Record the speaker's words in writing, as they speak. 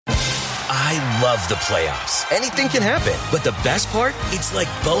I love the playoffs. Anything can happen. But the best part? It's like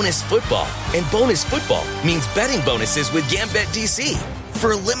bonus football. And bonus football means betting bonuses with Gambit DC.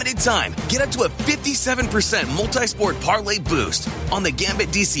 For a limited time, get up to a 57% multi-sport parlay boost on the Gambit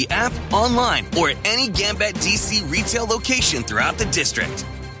DC app, online, or at any Gambit DC retail location throughout the district.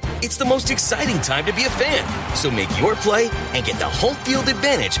 It's the most exciting time to be a fan. So make your play and get the home field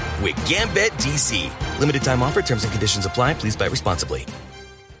advantage with Gambit DC. Limited time offer. Terms and conditions apply. Please buy responsibly.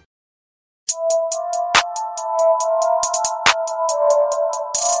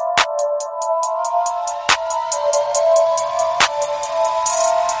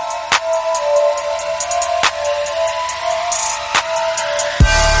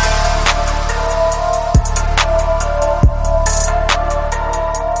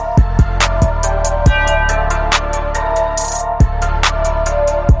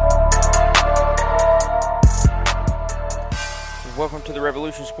 Welcome to the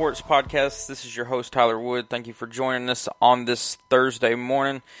Revolution Sports Podcast. This is your host, Tyler Wood. Thank you for joining us on this Thursday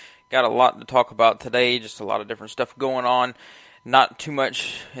morning. Got a lot to talk about today, just a lot of different stuff going on. Not too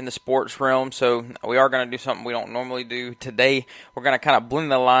much in the sports realm, so we are going to do something we don't normally do today. We're going to kind of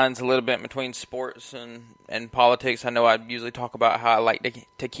blend the lines a little bit between sports and politics. I know I usually talk about how I like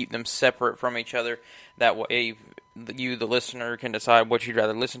to keep them separate from each other. That way you, the listener, can decide what you'd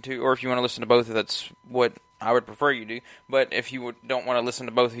rather listen to, or if you want to listen to both, that's what I would prefer you do. But if you don't want to listen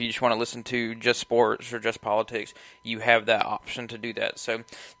to both, if you just want to listen to just sports or just politics, you have that option to do that. So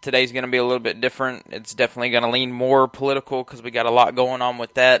today's going to be a little bit different. It's definitely going to lean more political because we got a lot going on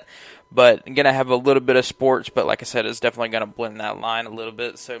with that. But I'm going to have a little bit of sports, but like I said, it's definitely going to blend that line a little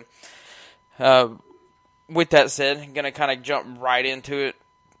bit. So with that said, I'm going to kind of jump right into it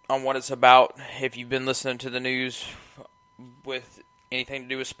on what it's about. If you've been listening to the news with anything to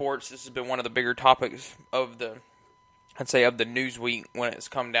do with sports, this has been one of the bigger topics of the news week when it's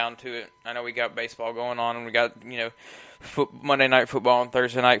come down to it. I know we got baseball going on, and we got, Monday Night Football and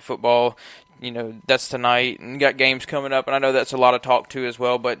Thursday Night Football. That's tonight, and got games coming up, and I know that's a lot of talk too as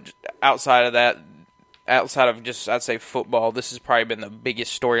well, but outside of that, outside of just, I'd say, football, this has probably been the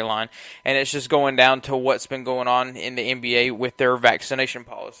biggest storyline, and it's just going down to what's been going on in the NBA with their vaccination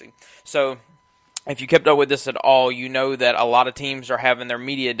policy. So if you kept up with this at all, you know that a lot of teams are having their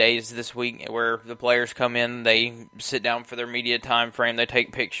media days this week where the players come in, they sit down for their media time frame, they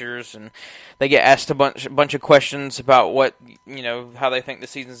take pictures, and they get asked a bunch of questions about what, how they think the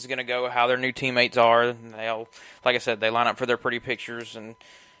season is going to go, how their new teammates are. And they all, like I said, they line up for their pretty pictures and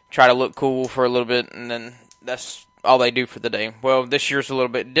try to look cool for a little bit, and then that's all they do for the day. Well, this year's a little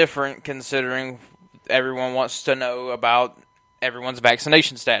bit different considering everyone wants to know about everyone's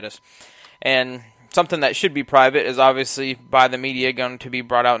vaccination status. And something that should be private is obviously by the media going to be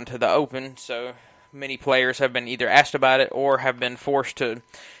brought out into the open. So many players have been either asked about it or have been forced to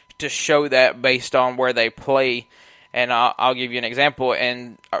show that based on where they play. And I'll give you an example.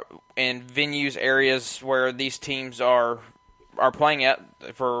 In venues, areas where these teams are playing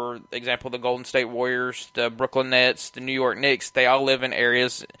at, for example, the Golden State Warriors, the Brooklyn Nets, the New York Knicks, they all live in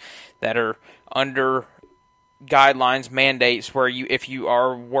areas that are under guidelines, mandates, where if you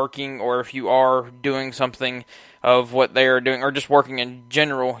are working or if you are doing something of what they are doing, or just working in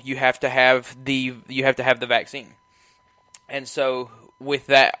general, you have to have the vaccine. And so with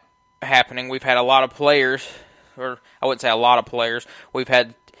that happening, we've had a lot of players, or I wouldn't say a lot of players, we've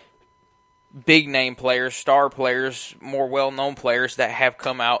had big name players, star players, more well-known players that have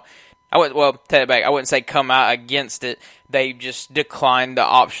come out. Take it back. I wouldn't say come out against it. They just declined the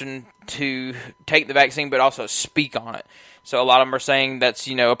option to take the vaccine, but also speak on it. So a lot of them are saying that's,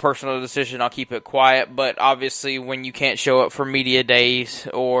 a personal decision. I'll keep it quiet. But obviously, when you can't show up for media days,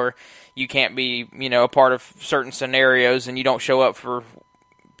 or you can't be, a part of certain scenarios, and you don't show up for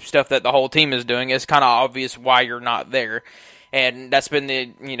stuff that the whole team is doing, it's kind of obvious why you're not there. And that's been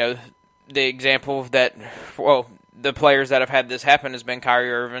the example that, the players that have had this happen has been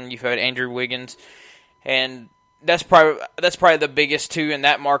Kyrie Irving. You've had Andrew Wiggins, and that's probably the biggest two in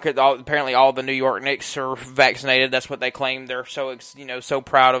that market. Apparently, all the New York Knicks are vaccinated. That's what they claim. They're so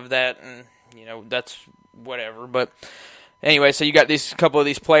proud of that, and that's whatever. But anyway, so you got these couple of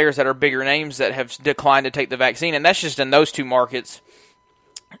these players that are bigger names that have declined to take the vaccine, and that's just in those two markets.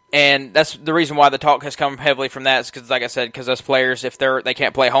 And that's the reason why the talk has come heavily from that, is because, like I said, because those players, if they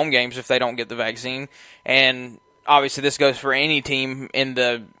can't play home games if they don't get the vaccine, and obviously this goes for any team in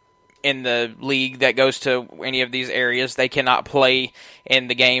the league that goes to any of these areas, they cannot play in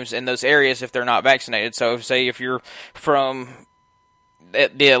the games in those areas if they're not vaccinated. So, say if you're from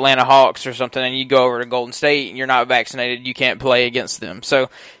the Atlanta Hawks or something, and you go over to Golden State and you're not vaccinated, you can't play against them.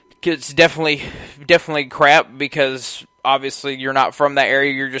 So, it's definitely crap because obviously you're not from that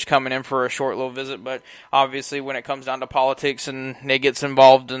area. You're just coming in for a short little visit. But obviously when it comes down to politics and it gets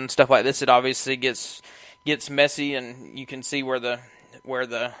involved and stuff like this, it obviously gets messy, and you can see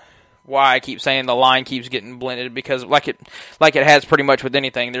why I keep saying the line keeps getting blended, because like it has pretty much with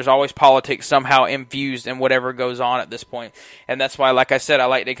anything, there's always politics somehow infused in whatever goes on at this point. And that's why, like I said, I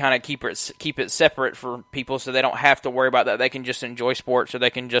like to kind of keep it separate for people so they don't have to worry about that. They can just enjoy sports or they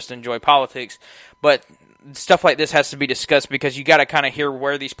can just enjoy politics. But stuff like this has to be discussed because you got to kind of hear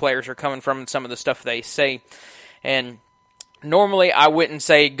where these players are coming from and some of the stuff they say. And normally, I wouldn't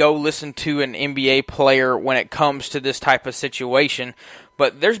say go listen to an NBA player when it comes to this type of situation,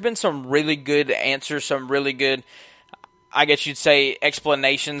 but there's been some really good answers, some really good, I guess you'd say,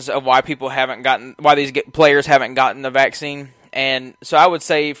 explanations of why these players haven't gotten the vaccine. And so I would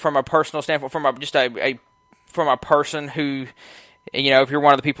say, from a personal standpoint, from a person who, if you're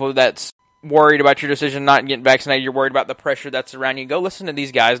one of the people that's worried about your decision not getting vaccinated, you're worried about the pressure that's around you, go listen to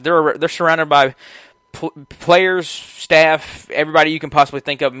these guys. They're surrounded by players, staff, everybody you can possibly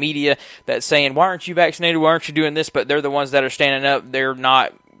think of, media, that's saying, why aren't you vaccinated, why aren't you doing this? But they're the ones that are standing up. They're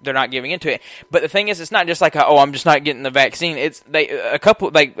not giving into it. But the thing is, it's not just like I'm just not getting the vaccine. It's a couple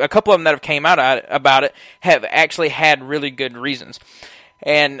of them that have came out about it have actually had really good reasons.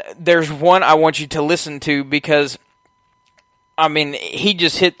 And there's one I want you to listen to because he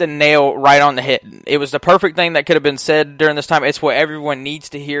just hit the nail right on the head. It was the perfect thing that could have been said during this time. It's what everyone needs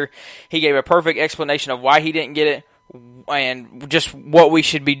to hear. He gave a perfect explanation of why he didn't get it and just what we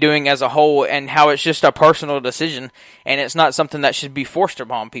should be doing as a whole and how it's just a personal decision and it's not something that should be forced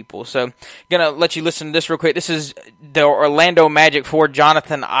upon people. So, going to let you listen to this real quick. This is the Orlando Magic for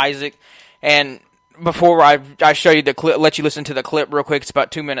Jonathan Isaac. And before I show you the clip, let you listen to the clip real quick. It's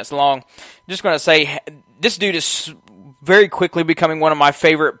about 2 minutes long. I'm just going to say this dude is very quickly becoming one of my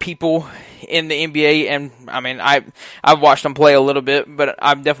favorite people in the NBA, and I've watched him play a little bit, but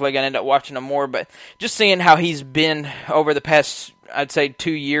I'm definitely going to end up watching him more. But just seeing how he's been over the past, I'd say,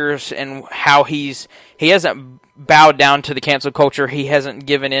 2 years, and how he hasn't bowed down to the cancel culture. He hasn't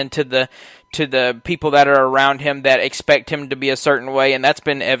given in to the people that are around him that expect him to be a certain way, and that's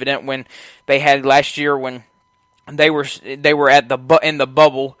been evident when they had last year when they were in the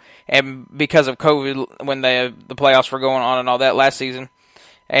bubble. And because of COVID, when the playoffs were going on and all that last season,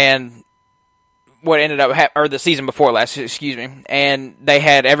 and what ended up or the season before last, excuse me, and they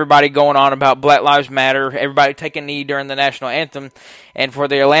had everybody going on about Black Lives Matter, everybody taking a knee during the national anthem, and for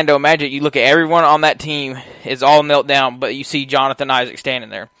the Orlando Magic, you look at everyone on that team is all knelt down, but you see Jonathan Isaac standing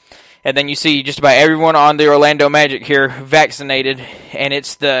there, and then you see just about everyone on the Orlando Magic here vaccinated, and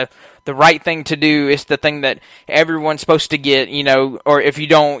it's the right thing to do. It's the thing that everyone's supposed to get, or if you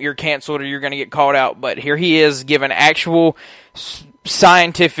don't, you're canceled or you're going to get called out. But here he is giving actual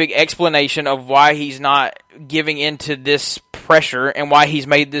scientific explanation of why he's not giving into this pressure and why he's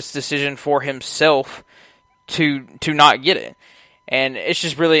made this decision for himself to not get it. And it's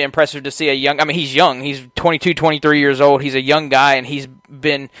just really impressive to see he's young. He's 22, 23 years old. He's a young guy, and he's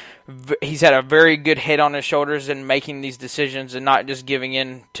had a very good head on his shoulders in making these decisions and not just giving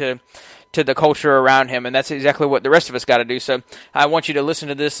in to the culture around him. And that's exactly what the rest of us got to do. So I want you to listen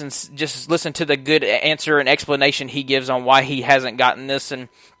to this and just listen to the good answer and explanation he gives on why he hasn't gotten this, and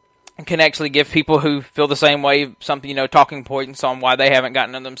can actually give people who feel the same way something, talking points on why they haven't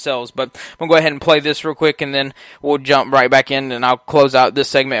gotten them themselves. But I'm going to go ahead and play this real quick, and then we'll jump right back in, and I'll close out this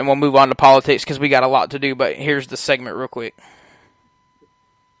segment, and we'll move on to politics because we got a lot to do. But here's the segment real quick.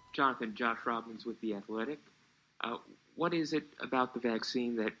 Jonathan, Josh Robbins with The Athletic. What is it about the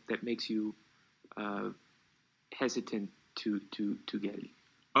vaccine that makes you hesitant to get it?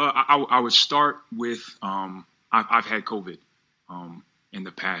 I would start with I've had COVID in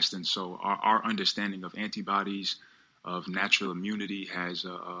the past, and so our understanding of antibodies, of natural immunity, has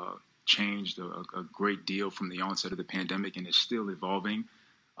changed a great deal from the onset of the pandemic, and is still evolving.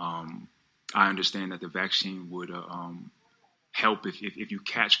 I understand that the vaccine would help if you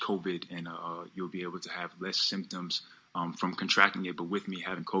catch COVID, and you'll be able to have less symptoms from contracting it. But with me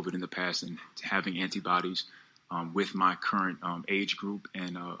having COVID in the past and having antibodies with my current age group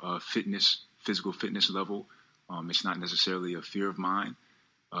and physical fitness level, it's not necessarily a fear of mine.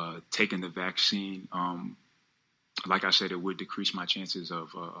 Taking the vaccine, like I said, it would decrease my chances of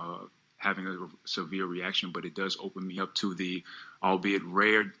having a severe reaction, but it does open me up to the, albeit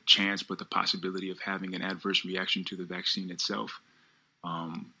rare chance, but the possibility of having an adverse reaction to the vaccine itself.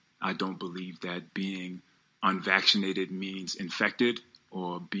 I don't believe that being unvaccinated means infected,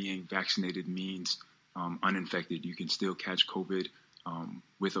 or being vaccinated means uninfected. You can still catch COVID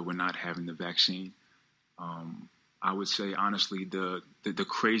with or without having the vaccine. I would say, honestly, the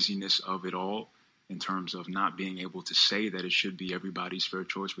craziness of it all in terms of not being able to say that it should be everybody's fair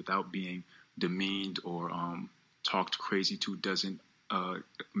choice without being demeaned or talked crazy to doesn't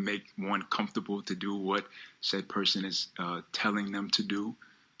make one comfortable to do what said person is telling them to do.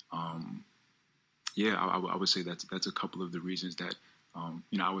 I would say that's a couple of the reasons that,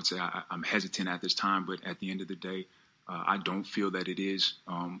 I would say I'm hesitant at this time, but at the end of the day, I don't feel that it is,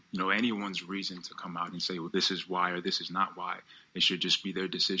 anyone's reason to come out and say, well, this is why or this is not why. It should just be their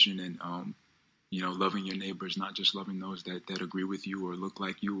decision. And, loving your neighbors, not just loving those that agree with you or look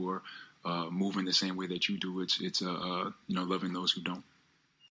like you or move in the same way that you do. It's loving those who don't.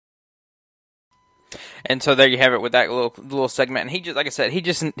 And so there you have it with that little segment. And he just, like I said, he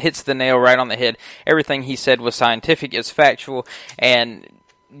just hits the nail right on the head. Everything he said was scientific, it's factual, and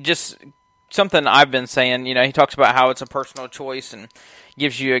just something I've been saying. He talks about how it's a personal choice and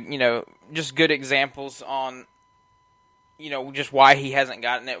gives you, just good examples on, just why he hasn't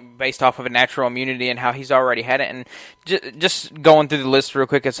gotten it based off of a natural immunity and how he's already had it. And just going through the list real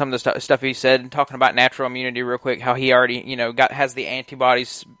quick of some of the stuff he said and talking about natural immunity real quick, how he already, has the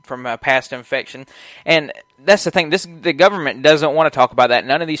antibodies from a past infection. And that's the thing. The government doesn't want to talk about that.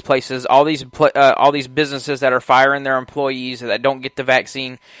 None of these places, all these businesses that are firing their employees that don't get the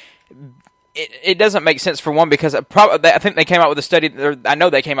vaccine, it doesn't make sense, for one, because I think they came out with a study, or I know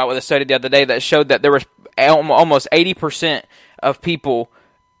they came out with a study the other day that showed that there was almost 80% of people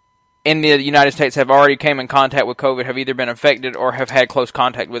in the United States have already came in contact with COVID, have either been infected or have had close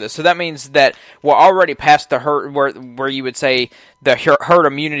contact with it. So that means that we're already past the herd, where you would say the herd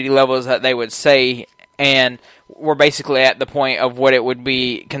immunity levels that they would say, and we're basically at the point of what it would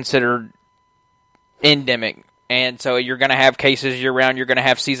be considered endemic. And so you're going to have cases year-round, you're going to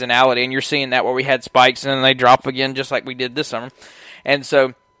have seasonality, and you're seeing that where we had spikes and then they drop again just like we did this summer. And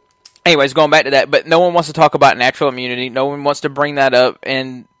so, anyways, going back to that, but no one wants to talk about natural immunity. No one wants to bring that up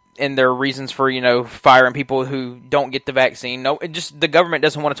in their reasons for, firing people who don't get the vaccine. No, the government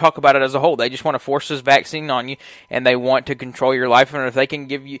doesn't want to talk about it as a whole. They just want to force this vaccine on you, and they want to control your life. And if they can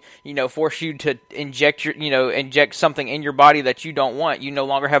give you, force you to inject something in your body that you don't want, you no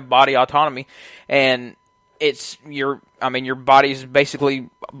longer have body autonomy. And your body's basically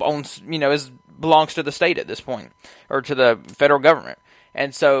belongs to the state at this point, or to the federal government.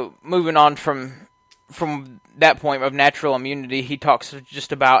 And so moving on from that point of natural immunity, he talks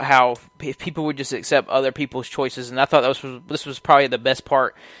just about how if people would just accept other people's choices, and I thought this was probably the best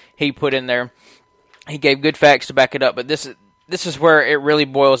part he put in there. He gave good facts to back it up, but this is where it really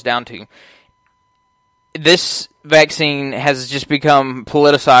boils down to. This vaccine has just become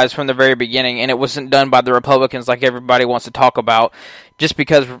politicized from the very beginning, and it wasn't done by the Republicans like everybody wants to talk about, just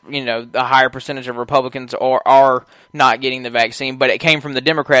because, the higher percentage of Republicans are not getting the vaccine. But it came from the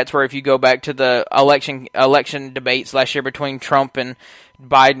Democrats, where if you go back to the election debates last year between Trump and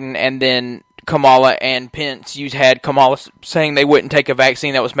Biden, and then Kamala and Pence, you had Kamala saying they wouldn't take a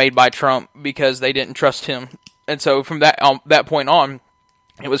vaccine that was made by Trump because they didn't trust him. And so from that point on,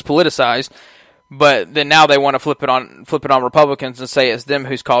 it was politicized. But then now they want to flip it on Republicans and say it's them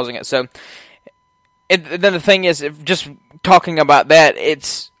who's causing it. So then the thing is, just talking about that,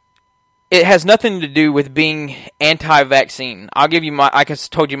 it has nothing to do with being anti-vaccine. I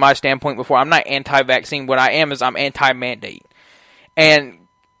told you my standpoint before. I'm not anti-vaccine. What I am is I'm anti-mandate. And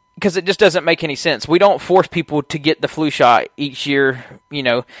because it just doesn't make any sense. We don't force people to get the flu shot each year,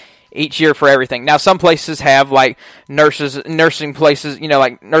 each year for everything. Now, some places have, like, nursing places,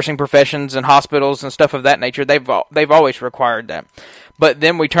 like nursing professions and hospitals and stuff of that nature. They've always required that. But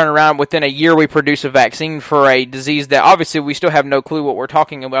then we turn around, within a year we produce a vaccine for a disease that obviously we still have no clue what we're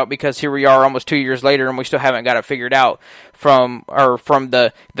talking about, because here we are almost 2 years later and we still haven't got it figured out from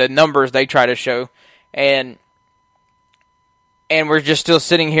the numbers they try to show. And we're just still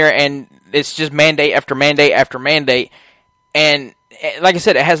sitting here, and it's just mandate after mandate after mandate. And like I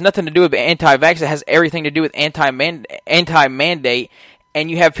said, it has nothing to do with anti-vax. It has everything to do with anti-mandate.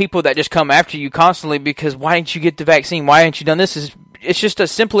 And you have people that just come after you constantly because, why didn't you get the vaccine? Why haven't you done this? It's just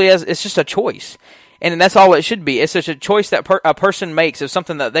as simply as it's just a choice. And that's all it should be. It's such a choice that a person makes of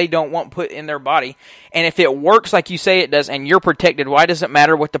something that they don't want put in their body. And if it works like you say it does and you're protected, why does it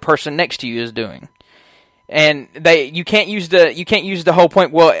matter what the person next to you is doing? And you can't use the whole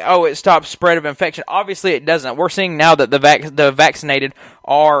point, it stops spread of infection. Obviously it doesn't. We're seeing now that the vaccinated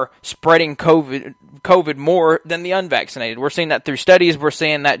are spreading COVID more than the unvaccinated. We're seeing that through studies. We're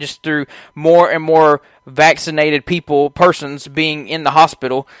seeing that just through more and more vaccinated persons being in the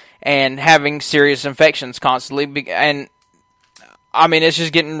hospital and having serious infections constantly. And I mean, it's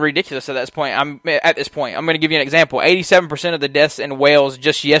just getting ridiculous at this point. I'm going to give you an example. 87% of the deaths in Wales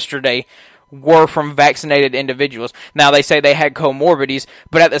just yesterday were from vaccinated individuals. Now, they say they had comorbidities,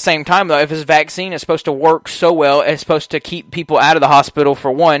 but at the same time, though, if this vaccine is supposed to work so well, it's supposed to keep people out of the hospital,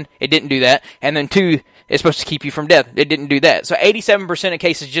 for one, it didn't do that, and then two, it's supposed to keep you from death. It didn't do that. So 87% of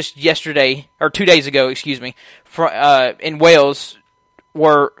cases just yesterday, or 2 days ago, in Wales,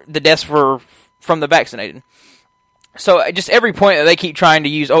 the deaths were from the vaccinated. So just every point that they keep trying to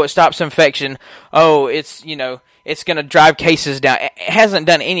use, it stops infection, it's going to drive cases down. It hasn't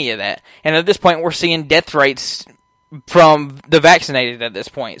done any of that. And at this point, we're seeing death rates from the vaccinated at this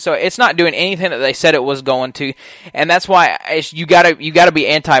point. So it's not doing anything that they said it was going to. And that's why you gotta be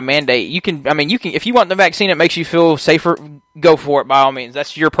anti-mandate. You can, if you want the vaccine, it makes you feel safer, go for it by all means.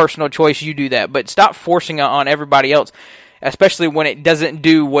 That's your personal choice. You do that. But stop forcing it on everybody else, especially when it doesn't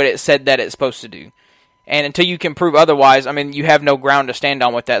do what it said that it's supposed to do. And until you can prove otherwise, you have no ground to stand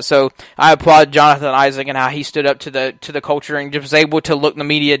on with that. So I applaud Jonathan Isaac and how he stood up to the culture and just was able to look the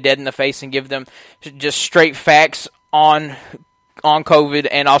media dead in the face and give them just straight facts on COVID,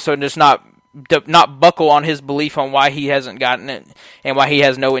 and also just not buckle on his belief on why he hasn't gotten it and why he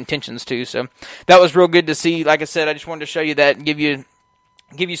has no intentions to. So that was real good to see. Like I said, I just wanted to show you that and give you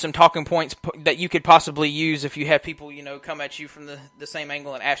some talking points that you could possibly use if you have people come at you from the same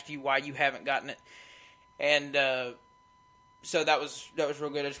angle and ask you why you haven't gotten it. And so that was real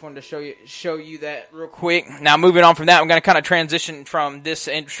good. I just wanted to show you that real quick. Now, moving on from that, I'm going to kind of transition from this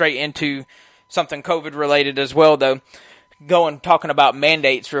straight into something COVID related as well, though. Talking about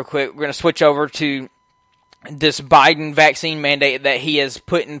mandates real quick. We're going to switch over to this Biden vaccine mandate that he has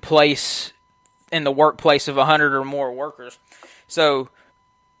put in place in the workplace of 100 or more workers. So,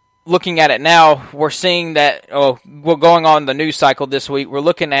 looking at it now, we're seeing that, we're going on the news cycle this week. We're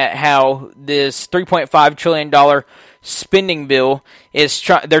looking at how this $3.5 trillion spending bill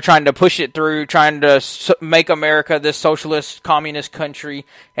they're trying to push it through, trying to make America this socialist, communist country,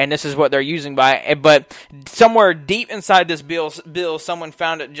 and this is what they're using by it. But somewhere deep inside this bill, someone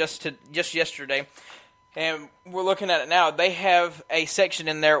found it just yesterday, and we're looking at it now. They have a section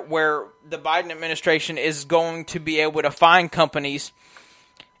in there where the Biden administration is going to be able to fine companies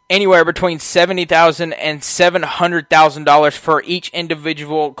anywhere between $70,000 and $700,000 for each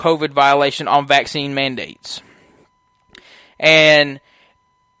individual COVID violation on vaccine mandates. And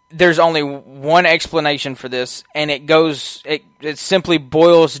there's only one explanation for this, and it simply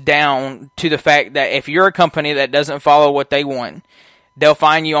boils down to the fact that if you're a company that doesn't follow what they want, they'll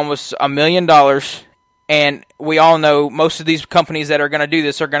fine you almost $1 million. And we all know most of these companies that are going to do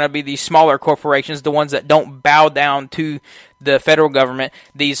this are going to be these smaller corporations, the ones that don't bow down to the federal government,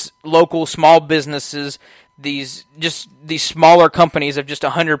 these local small businesses, these smaller companies of just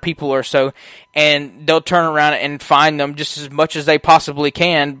 100 people or so, and they'll turn around and fine them just as much as they possibly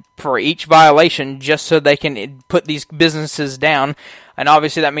can for each violation just so they can put these businesses down. And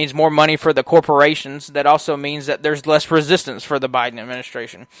obviously that means more money for the corporations. That also means that there's less resistance for the Biden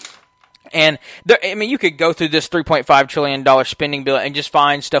administration. And you could go through this $3.5 trillion spending bill and just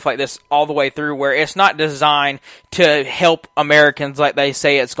find stuff like this all the way through where it's not designed to help Americans like they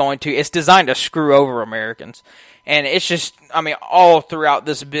say it's going to. It's designed to screw over Americans. And it's just, all throughout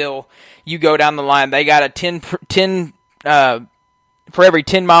this bill, you go down the line, they got a for every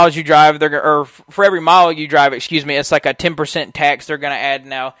 10 miles you drive, for every mile you drive, it's like a 10% tax they're going to add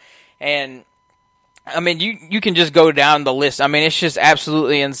now. And you can just go down the list. It's just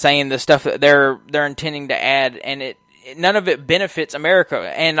absolutely insane, the stuff that they're intending to add, and none of it benefits America.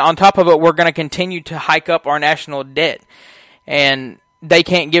 And on top of it, we're going to continue to hike up our national debt. And they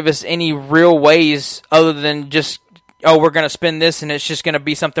can't give us any real ways other than just, we're going to spend this and it's just going to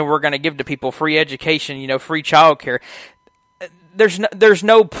be something we're going to give to people. Free education, free childcare. There's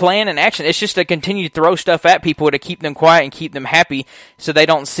no plan in action. It's just to continue to throw stuff at people to keep them quiet and keep them happy so they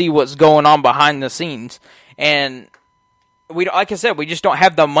don't see what's going on behind the scenes. And like I said, we just don't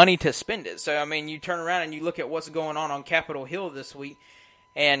have the money to spend it. So, you turn around and you look at what's going on Capitol Hill this week,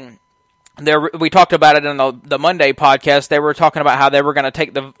 and we talked about it in the Monday podcast. They were talking about how they were going to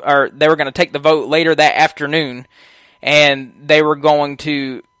take the vote later that afternoon, and they were going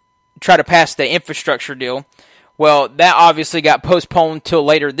to try to pass the infrastructure deal. Well, that obviously got postponed till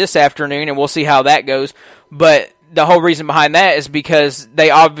later this afternoon, and we'll see how that goes. But the whole reason behind that is because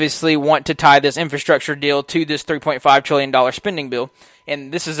they obviously want to tie this infrastructure deal to this $3.5 trillion spending bill.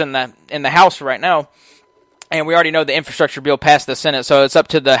 And this is in the House right now. And we already know the infrastructure bill passed the Senate, so it's up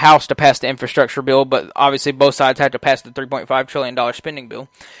to the House to pass the infrastructure bill. But obviously both sides have to pass the $3.5 trillion spending bill.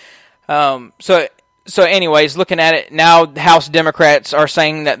 So anyways, looking at it now, House Democrats are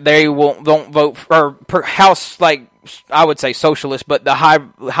saying that they don't vote, or House I would say socialists, but the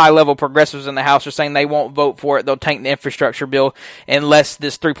high-level progressives in the House are saying they won't vote for it. They'll tank the infrastructure bill unless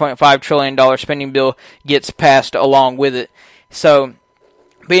this $3.5 trillion spending bill gets passed along with it. So,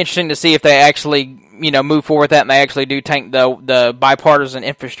 be interesting to see if they actually, move forward with that and they actually do tank the bipartisan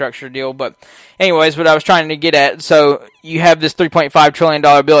infrastructure deal. But anyways, what I was trying to get at, so you have this $3.5 trillion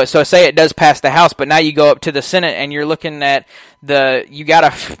bill. So say it does pass the House, but now you go up to the Senate and you're looking at you got a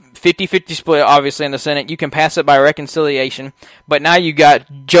 50-50 split, obviously, in the Senate. You can pass it by reconciliation. But now you got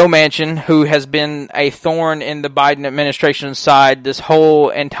Joe Manchin, who has been a thorn in the Biden administration's side this whole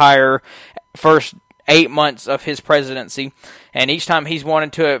entire first 8 months of his presidency. And each time he's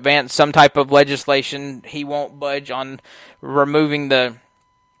wanted to advance some type of legislation, he won't budge on removing the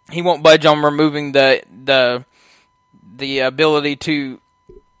ability to.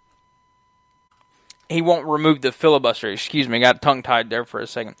 He won't remove the filibuster. Excuse me, got tongue-tied there for a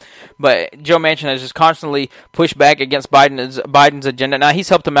second. But Joe Manchin has just constantly pushed back against Biden's agenda. Now, he's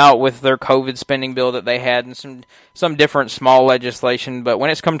helped them out with their COVID spending bill that they had and some different small legislation. But when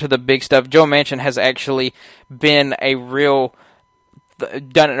it's come to the big stuff, Joe Manchin has actually been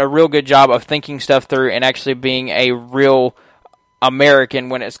done a real good job of thinking stuff through and actually being a real American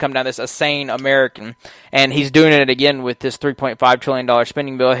when it's come down to this, a sane American. And he's doing it again with this $3.5 trillion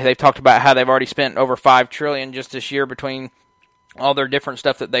spending bill. They've talked about how they've already spent over $5 trillion just this year between all their different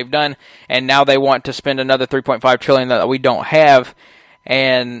stuff that they've done, and now they want to spend another $3.5 trillion that we don't have,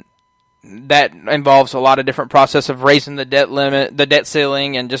 and that involves a lot of different process of raising the debt limit, the debt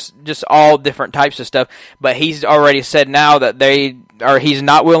ceiling, and just all different types of stuff. But he's already said now that he's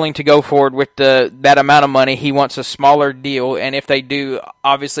not willing to go forward with that amount of money. He wants a smaller deal, and if they do,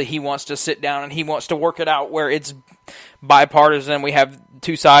 obviously he wants to sit down and he wants to work it out where it's bipartisan. We have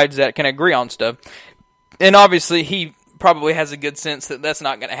two sides that can agree on stuff, and obviously he probably has a good sense that that's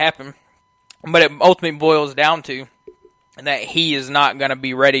not going to happen. But it ultimately boils down to that he is not going to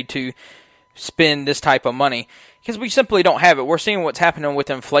be ready to spend this type of money because we simply don't have it. We're seeing what's happening with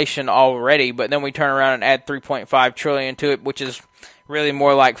inflation already, but then we turn around and add $3.5 trillion to it, which is really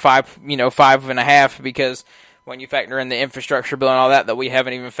more like 5.5, because when you factor in the infrastructure bill and all that we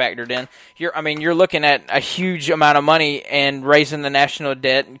haven't even factored in, you're looking at a huge amount of money and raising the national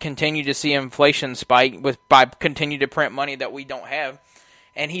debt and continue to see inflation spike by continue to print money that we don't have.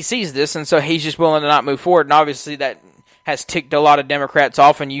 And he sees this, and so he's just willing to not move forward. And obviously that has ticked a lot of Democrats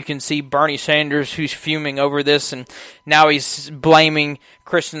off, and you can see Bernie Sanders, who's fuming over this, and now he's blaming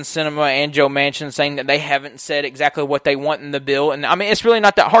Kyrsten Sinema and Joe Manchin, saying that they haven't said exactly what they want in the bill. And it's really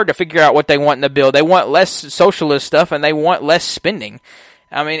not that hard to figure out what they want in the bill. They want less socialist stuff, and they want less spending.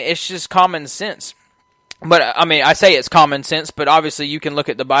 It's just common sense. But, I say it's common sense, but obviously you can look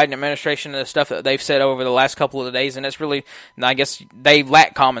at the Biden administration and the stuff that they've said over the last couple of days, and it's really, I guess, they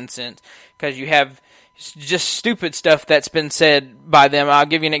lack common sense, because you have just stupid stuff that's been said by them. I'll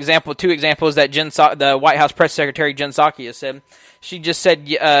give you an example, two examples that the White House Press Secretary Jen Psaki has said. She just said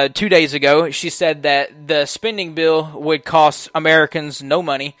 2 days ago, she said that the spending bill would cost Americans no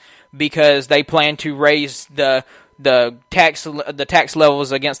money because they plan to raise the tax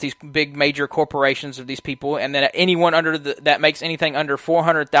levels against these big major corporations of these people, and that anyone that makes anything under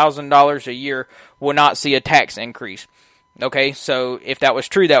 $400,000 a year will not see a tax increase. Okay, so if that was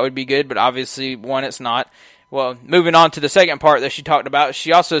true, that would be good, but obviously, one, it's not. Well, moving on to the second part that she talked about,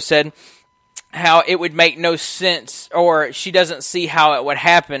 she also said how it would make no sense, or she doesn't see how it would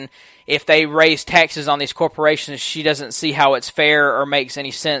happen if they raise taxes on these corporations. She doesn't see how it's fair or makes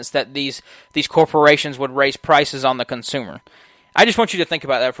any sense that these corporations would raise prices on the consumer. I just want you to think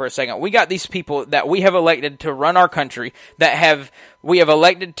about that for a second. We got these people that we have elected to run our country, we have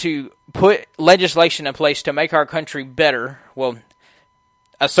elected to put legislation in place to make our country better. Well,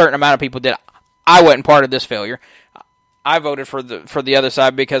 a certain amount of people did. I wasn't part of this failure. I voted for the other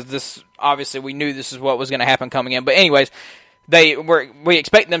side because this, obviously we knew this is what was going to happen coming in. But anyways, we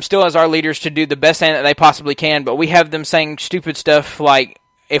expect them still as our leaders to do the best thing that they possibly can, but we have them saying stupid stuff like,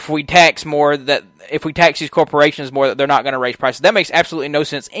 if we tax these corporations more, that they're not going to raise prices. That makes absolutely no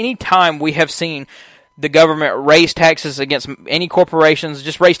sense. Anytime we have seen the government raise taxes against any corporations,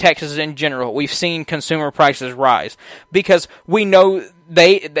 just raise taxes in general, we've seen consumer prices rise. Because we know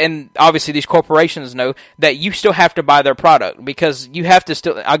and obviously these corporations know that you still have to buy their product, because you have to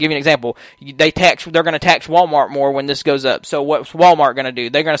still, I'll give you an example, they're going to tax Walmart more when this goes up. So what's Walmart going to do?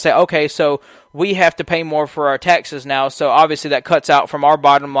 They're going to say, okay, so we have to pay more for our taxes now, so obviously that cuts out from our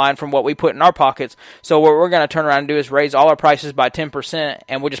bottom line from what we put in our pockets. So what we're going to turn around and do is raise all our prices by 10%,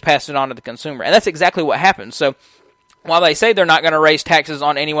 and we'll just pass it on to the consumer. And that's exactly what happens. So while they say they're not going to raise taxes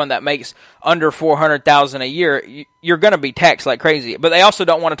on anyone that makes under $400,000 a year, you're going to be taxed like crazy. But they also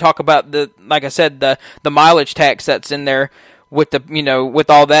don't want to talk about like I said, the mileage tax that's in there with with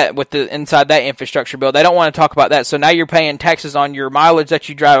all that, with the inside that infrastructure bill. They don't want to talk about that. So now you're paying taxes on your mileage that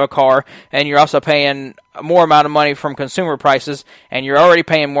you drive a car, and you're also paying more amount of money from consumer prices, and you're already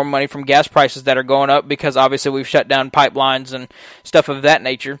paying more money from gas prices that are going up because obviously we've shut down pipelines and stuff of that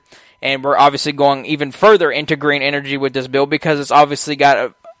nature. And we're obviously going even further into green energy with this bill because it's obviously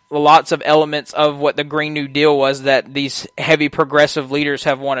got lots of elements of what the Green New Deal was that these heavy progressive leaders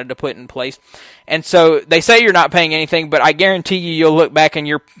have wanted to put in place. And so they say you're not paying anything, but I guarantee you'll look back and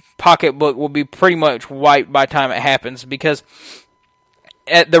your pocketbook will be pretty much wiped by the time it happens, because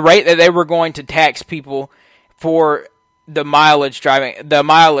at the rate that they were going to tax people for the mileage,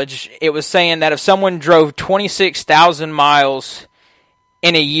 it was saying that if someone drove 26,000 miles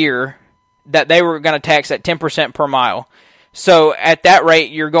in a year, that they were going to tax at 10% per mile. So at that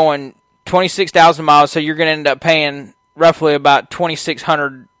rate, you're going 26,000 miles, so you're going to end up paying roughly about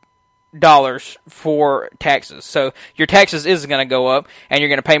 $2,600 for taxes. So your taxes is going to go up, and you're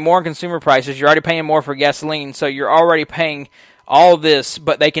going to pay more in consumer prices. You're already paying more for gasoline, so you're already paying all this,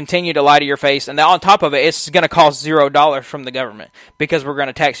 but they continue to lie to your face. And on top of it, it's going to cost $0 from the government because we're going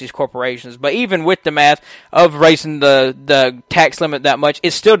to tax these corporations. But even with the math of raising the tax limit that much,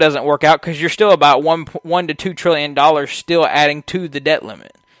 it still doesn't work out because you're still about $1 to $2 trillion still adding to the debt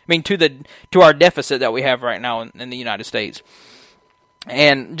limit. I mean, to our deficit that we have right now in the United States.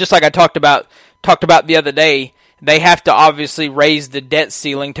 And just like I talked about the other day, they have to obviously raise the debt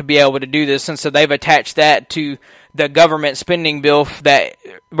ceiling to be able to do this, and so they've attached that to the government spending bill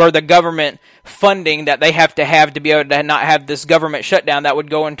or the government funding that they have to be able to not have this government shutdown that would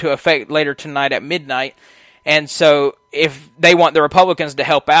go into effect later tonight at midnight. And so if they want the Republicans to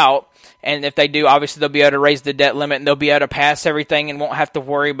help out, and if they do, obviously they'll be able to raise the debt limit and they'll be able to pass everything and won't have to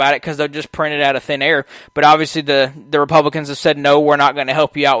worry about it because they'll just print it out of thin air. But obviously the Republicans have said, no, we're not going to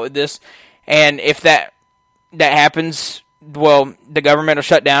help you out with this. And if that happens, well, the government will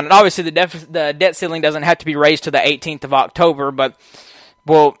shut down. And obviously the debt ceiling doesn't have to be raised to the 18th of October, but,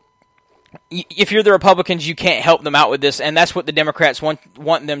 well, if you're the Republicans, you can't help them out with this, and that's what the Democrats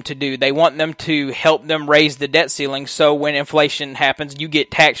want them to do. They want them to help them raise the debt ceiling, so when inflation happens, you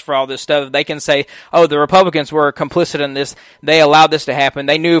get taxed for all this stuff. They can say, oh, the Republicans were complicit in this. They allowed this to happen.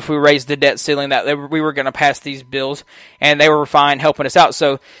 They knew if we raised the debt ceiling that we were going to pass these bills, and they were fine helping us out.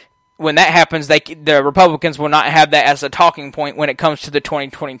 So when that happens, the Republicans will not have that as a talking point when it comes to the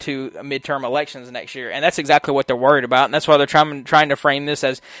 2022 midterm elections next year. And that's exactly what they're worried about. And that's why they're trying to frame this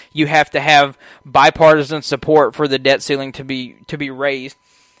as you have to have bipartisan support for the debt ceiling to be raised.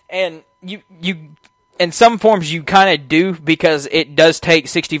 And you in some forms you kind of do, because it does take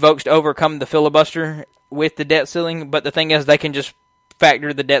 60 votes to overcome the filibuster with the debt ceiling. But the thing is, they can just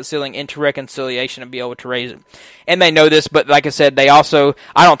factor the debt ceiling into reconciliation and be able to raise it. And they know this, but like I said, I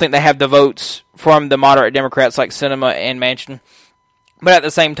don't think they have the votes from the moderate Democrats like Sinema and Manchin. But at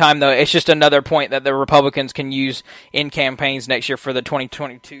the same time, though, it's just another point that the Republicans can use in campaigns next year for the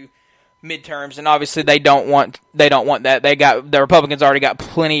 2022 midterms. And obviously they don't want that. The Republicans already got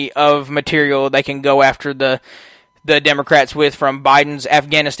plenty of material they can go after the Democrats with, from Biden's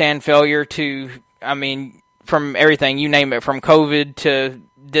Afghanistan failure to, from everything, you name it, from COVID to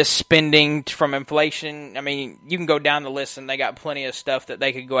this spending, from inflation. You can go down the list, and they got plenty of stuff that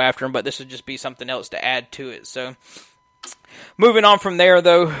they could go after, but this would just be something else to add to it. So, moving on from there,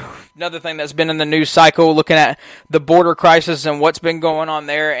 though, another thing that's been in the news cycle, looking at the border crisis and what's been going on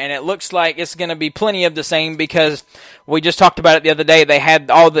there, and it looks like it's going to be plenty of the same, because we just talked about it the other day. They had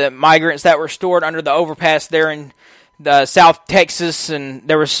all the migrants that were stored under the overpass there in South Texas, and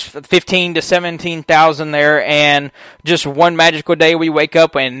there was 15 to 17,000 there, and just one magical day we wake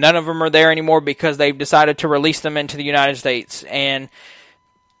up and none of them are there anymore because they've decided to release them into the United States. And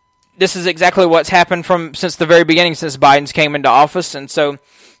this is exactly what's happened since the very beginning, since Biden's came into office. And so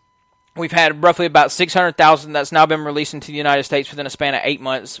we've had roughly about 600,000 that's now been released into the United States within a span of 8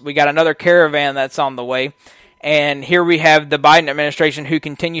 months. We got another caravan that's on the way. And here we have the Biden administration, who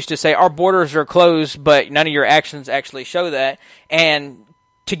continues to say our borders are closed, but none of your actions actually show that. And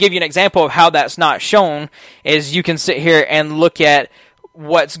to give you an example of how that's not shown is you can sit here and look at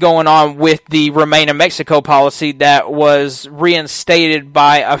what's going on with the Remain in Mexico policy that was reinstated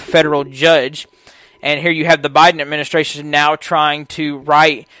by a federal judge. And here you have the Biden administration now trying to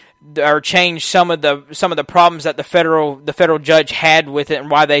write or change some of the problems that the federal judge had with it, and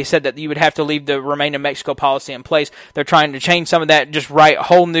why they said that you would have to leave the Remain in Mexico policy in place. They're trying to change some of that, just write a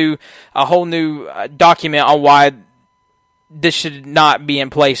whole new document on why this should not be in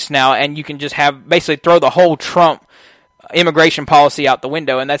place now, and you can just basically throw the whole Trump immigration policy out the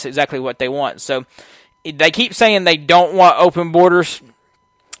window, and that's exactly what they want. So they keep saying they don't want open borders,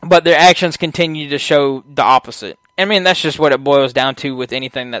 but their actions continue to show the opposite. I mean, that's just what it boils down to with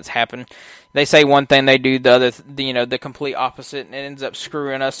anything that's happened. They say one thing, they do the other, the complete opposite, and it ends up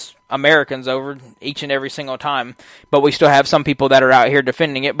screwing us Americans over each and every single time. But we still have some people that are out here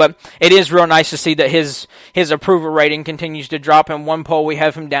defending it. But it is real nice to see that his approval rating continues to drop. In one poll, we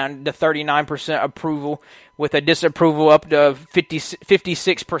have him down to 39% approval, with a disapproval up to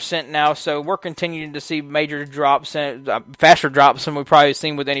 56% now. So we're continuing to see major drops, and faster drops than we've probably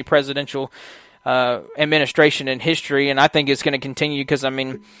seen with any presidential administration in history. And I think it's going to continue because, I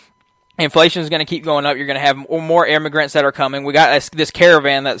mean, inflation is going to keep going up. You're going to have more immigrants that are coming. We got this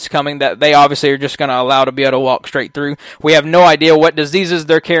caravan that's coming that they obviously are just going to allow to be able to walk straight through. We have no idea what diseases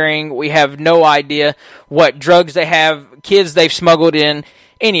they're carrying. We have no idea what drugs they have, kids they've smuggled in,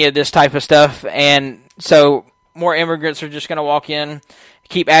 any of this type of stuff. And so more immigrants are just going to walk in,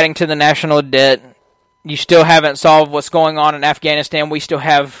 keep adding to the national debt. You still haven't solved what's going on in Afghanistan. We still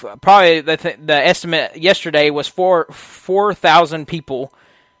have probably the estimate yesterday was 4,000 people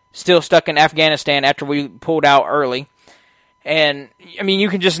still stuck in Afghanistan after we pulled out early. And, I mean, you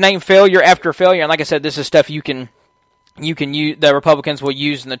can just name failure after failure. And like I said, this is stuff you can use, the Republicans will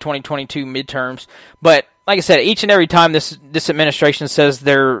use in the 2022 midterms. But, like I said, each and every time this administration says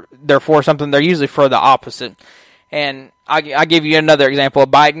they're for something, they're usually for the opposite. And I give you another example.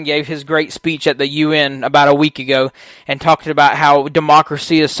 Biden gave his great speech at the UN about a week ago and talked about how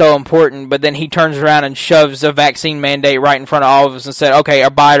democracy is so important, but then he turns around and shoves a vaccine mandate right in front of all of us and said, okay,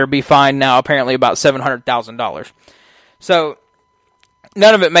 buy it or be fined now, apparently about $700,000. So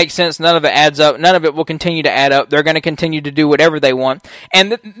none of it makes sense. None of it adds up. None of it will continue to add up. They're going to continue to do whatever they want.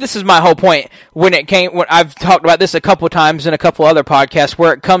 And this is my whole point. When I've talked about this a couple of times in a couple other podcasts,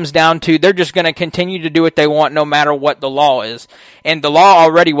 where it comes down to they're just going to continue to do what they want no matter what the law is. And the law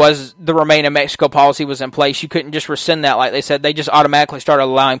already was the Remain in Mexico policy was in place. You couldn't just rescind that like they said. They just automatically started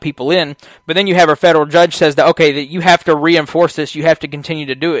allowing people in. But then you have a federal judge says that, okay, that you have to reinforce this. You have to continue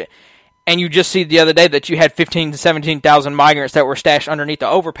to do it. And you just see the other day that you had 15,000 to 17,000 migrants that were stashed underneath the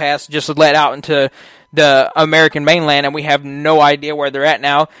overpass just let out into the American mainland, and we have no idea where they're at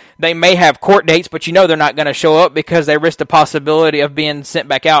now. They may have court dates, but you know they're not going to show up because they risk the possibility of being sent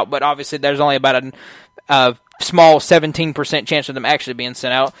back out. But obviously there's only about a small 17% chance of them actually being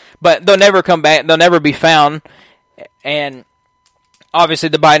sent out. But they'll never come back. They'll never be found. And obviously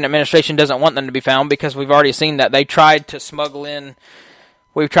the Biden administration doesn't want them to be found because we've already seen that. They tried to smuggle in...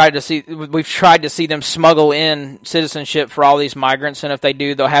 We've tried to see them smuggle in citizenship for all these migrants, and if they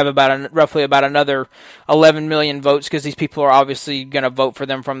do, they'll have roughly about another 11 million votes because these people are obviously going to vote for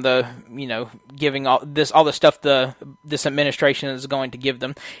them from the giving all the stuff this administration is going to give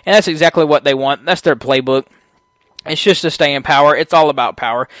them, and that's exactly what they want. That's their playbook. It's just to stay in power. It's all about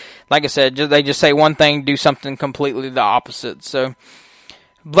power. Like I said, they just say one thing, do something completely the opposite. So,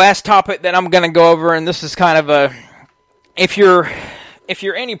 last topic that I'm going to go over, and this is kind of if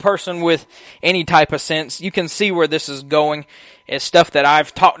you're any person with any type of sense, you can see where this is going. It's stuff that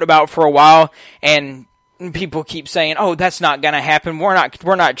I've talked about for a while, and people keep saying, "Oh, that's not going to happen. We're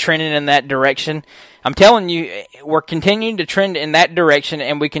not trending in that direction." I'm telling you, we're continuing to trend in that direction,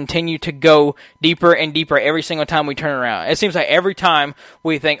 and we continue to go deeper and deeper every single time we turn around. It seems like every time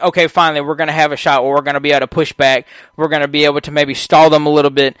we think, "Okay, finally, we're going to have a shot, or we're going to be able to push back. We're going to be able to maybe stall them a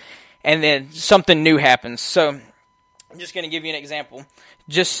little bit," and then something new happens. So, I'm just going to give you an example,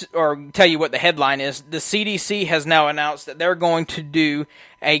 or tell you what the headline is. The CDC has now announced that they're going to do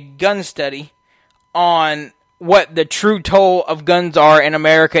a gun study on what the true toll of guns are in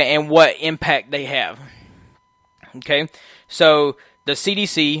America and what impact they have. Okay, so the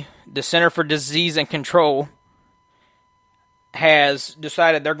CDC, the Center for Disease and Control, has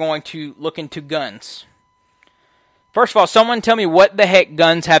decided they're going to look into guns. First of all, someone tell me what the heck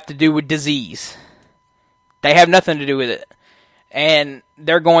guns have to do with disease. They have nothing to do with it. And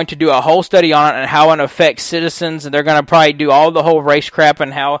they're going to do a whole study on it and how it affects citizens, and they're going to probably do all the whole race crap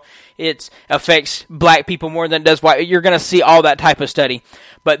and how it affects black people more than it does white. You're going to see all that type of study.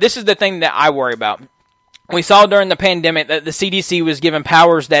 But this is the thing that I worry about. We saw during the pandemic that the CDC was given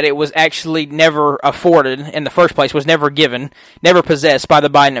powers that it was actually never afforded in the first place, was never given, never possessed by the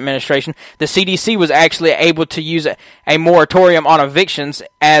Biden administration. The CDC was actually able to use a moratorium on evictions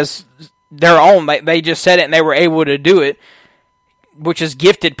as their own. They just said it and they were able to do it, which is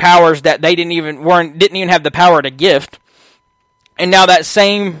gifted powers that they didn't even have the power to gift. And now that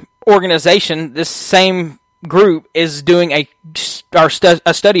same organization, this same group, is doing a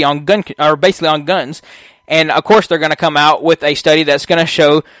study on basically on guns. And of course they're going to come out with a study that's going to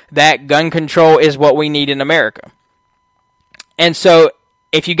show that gun control is what we need in America. And so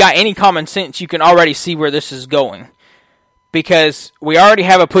if you got any common sense, you can already see where this is going. Because we already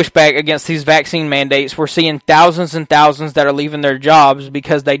have a pushback against these vaccine mandates. We're seeing thousands and thousands that are leaving their jobs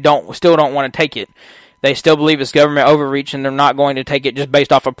because they still don't want to take it. They still believe it's government overreach and they're not going to take it just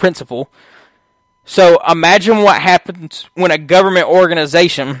based off of principle. So imagine what happens when a government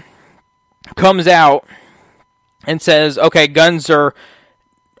organization comes out and says, okay, guns are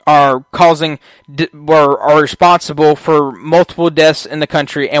causing are responsible for multiple deaths in the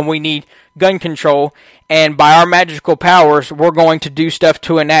country, and we need gun control, and by our magical powers we're going to do stuff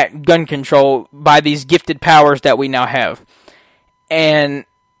to enact gun control by these gifted powers that we now have. And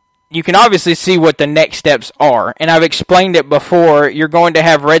you can obviously see what the next steps are, and I've explained it before. You're going to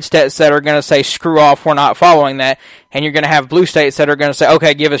have red states that are going to say screw off, we're not following that, and you're going to have blue states that are going to say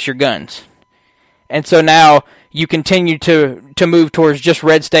okay, give us your guns. And so now you continue to move towards just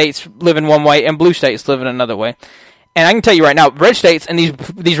red states living one way and blue states living another way. And I can tell you right now, red states and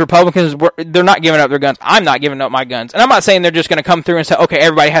these Republicans, they're not giving up their guns. I'm not giving up my guns. And I'm not saying they're just going to come through and say, okay,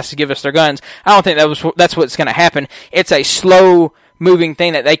 everybody has to give us their guns. I don't think that's what's going to happen. It's a slow moving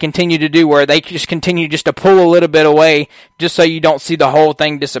thing that they continue to do where they just continue just to pull a little bit away just so you don't see the whole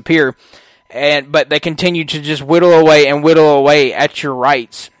thing disappear. But they continue to just whittle away at your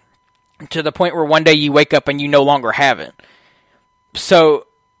rights to the point where one day you wake up and you no longer have it. So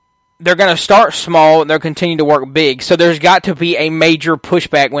they're going to start small and they'll continue to work big. So there's got to be a major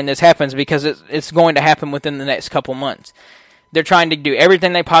pushback when this happens because it's going to happen within the next couple months. They're trying to do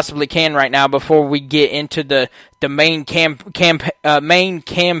everything they possibly can right now before we get into the main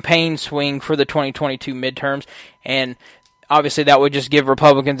campaign swing for the 2022 midterms. And obviously that would just give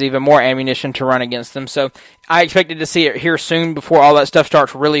Republicans even more ammunition to run against them. So I expected to see it here soon before all that stuff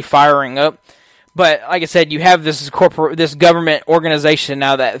starts really firing up. But like I said, you have this government organization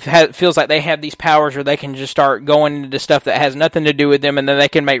now that feels like they have these powers where they can just start going into stuff that has nothing to do with them, and then they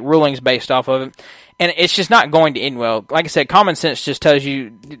can make rulings based off of it. And it's just not going to end well. Like I said, common sense just tells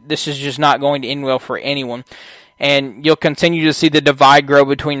you this is just not going to end well for anyone. And you'll continue to see the divide grow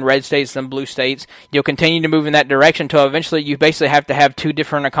between red states and blue states. You'll continue to move in that direction until eventually you basically have to have two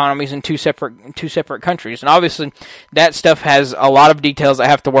different economies in two separate countries. And obviously that stuff has a lot of details that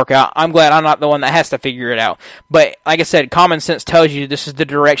have to work out. I'm glad I'm not the one that has to figure it out. But like I said, common sense tells you this is the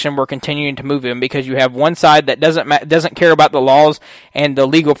direction we're continuing to move in, because you have one side that doesn't care about the laws and the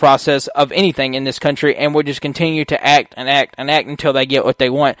legal process of anything in this country, and will just continue to act until they get what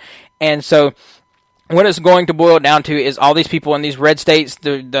they want. And so what it's going to boil down to is all these people in these red states,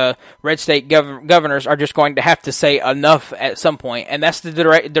 the red state governors are just going to have to say enough at some point, and that's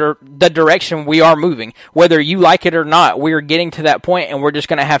the direction we are moving. Whether you like it or not, we are getting to that point, and we're just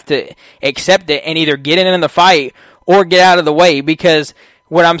going to have to accept it and either get in the fight or get out of the way. Because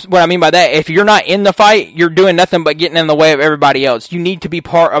what I mean by that, if you're not in the fight, you're doing nothing but getting in the way of everybody else. You need to be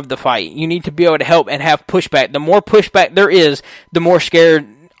part of the fight. You need to be able to help and have pushback. The more pushback there is, the more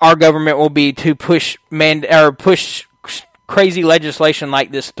scared our government will be to push crazy legislation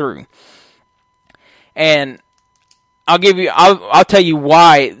like this through. And I'll tell you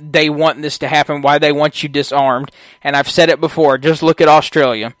why they want this to happen, why they want you disarmed. And I've said it before, just look at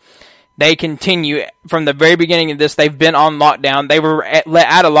Australia. They continue, from the very beginning of this, they've been on lockdown. They were let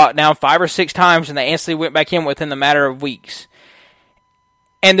out of lockdown 5 or 6 times, and they instantly went back in within the matter of weeks.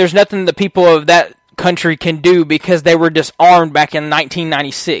 And there's nothing the people of that country can do because they were disarmed back in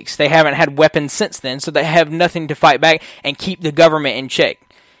 1996. They haven't had weapons since then, so they have nothing to fight back and keep the government in check.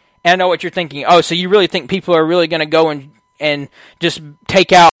 And I know what you're thinking. Oh, so you really think people are really going to go and just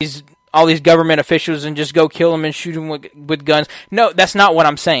take out all these government officials and just go kill them and shoot them with guns? No, that's not what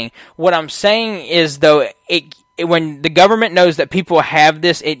I'm saying. What I'm saying is, though, when the government knows that people have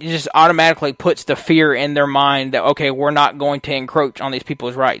this, it just automatically puts the fear in their mind that, okay, we're not going to encroach on these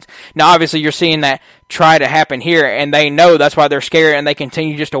people's rights. Now, obviously, you're seeing that try to happen here, and they know that's why they're scared, and they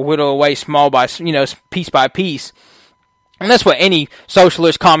continue just to whittle away piece by piece. And that's what any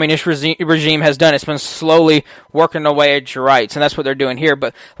socialist, communist regime has done. It's been slowly working away at your rights, and that's what they're doing here.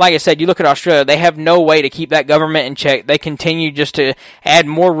 But like I said, you look at Australia, they have no way to keep that government in check. They continue just to add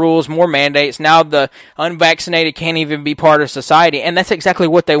more rules, more mandates. Now the unvaccinated can't even be part of society, and that's exactly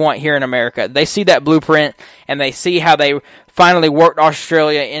what they want here in America. They see that blueprint, and they see how they finally worked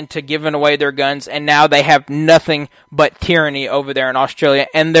Australia into giving away their guns, and now they have nothing but tyranny over there in Australia,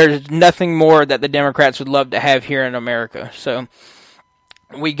 and there's nothing more that the Democrats would love to have here in America. So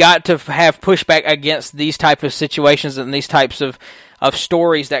we got to have pushback against these type of situations and these types of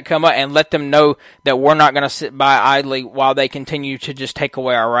stories that come up, and let them know that we're not going to sit by idly while they continue to just take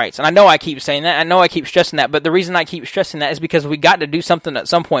away our rights. And I know I keep saying that. I know I keep stressing that. But the reason I keep stressing that is because we got to do something at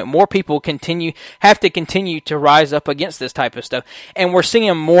some point. More people have to continue to rise up against this type of stuff. And we're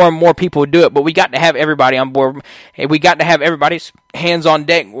seeing more and more people do it. But we got to have everybody on board. We got to have everybody's hands on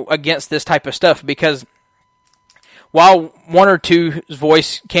deck against this type of stuff, because while one or two's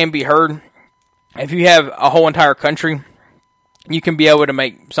voice can be heard, if you have a whole entire country, you can be able to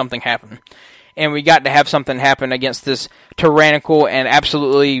make something happen. And we got to have something happen against this tyrannical and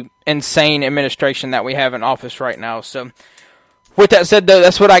absolutely insane administration that we have in office right now. So, with that said, though,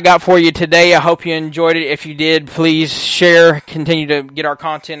 that's what I got for you today. I hope you enjoyed it. If you did, please share. Continue to get our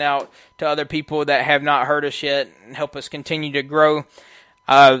content out to other people that have not heard us yet, and help us continue to grow.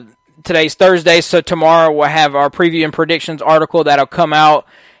 Today's Thursday, so tomorrow we'll have our preview and predictions article that'll come out,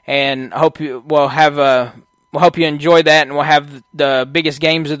 and hope you will have we'll hope you enjoy that, and we'll have the biggest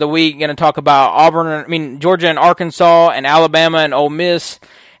games of the week. Going to talk about Georgia and Arkansas, and Alabama and Ole Miss,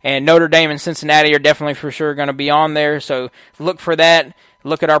 and Notre Dame and Cincinnati are definitely for sure going to be on there. So look for that.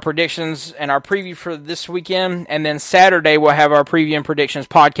 Look at our predictions and our preview for this weekend, and then Saturday we'll have our preview and predictions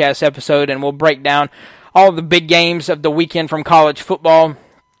podcast episode, and we'll break down all the big games of the weekend from college football.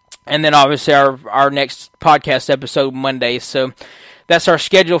 And then obviously our next podcast episode Monday. So that's our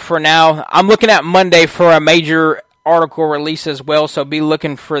schedule for now. I'm looking at Monday for a major article release as well, so be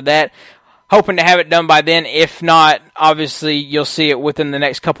looking for that. Hoping to have it done by then. If not, obviously you'll see it within the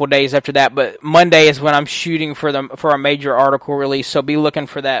next couple of days after that. But Monday is when I'm shooting for a major article release, so be looking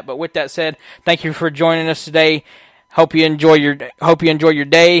for that. But with that said, thank you for joining us today. Hope you enjoy your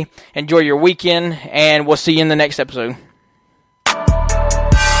day, enjoy your weekend, and we'll see you in the next episode.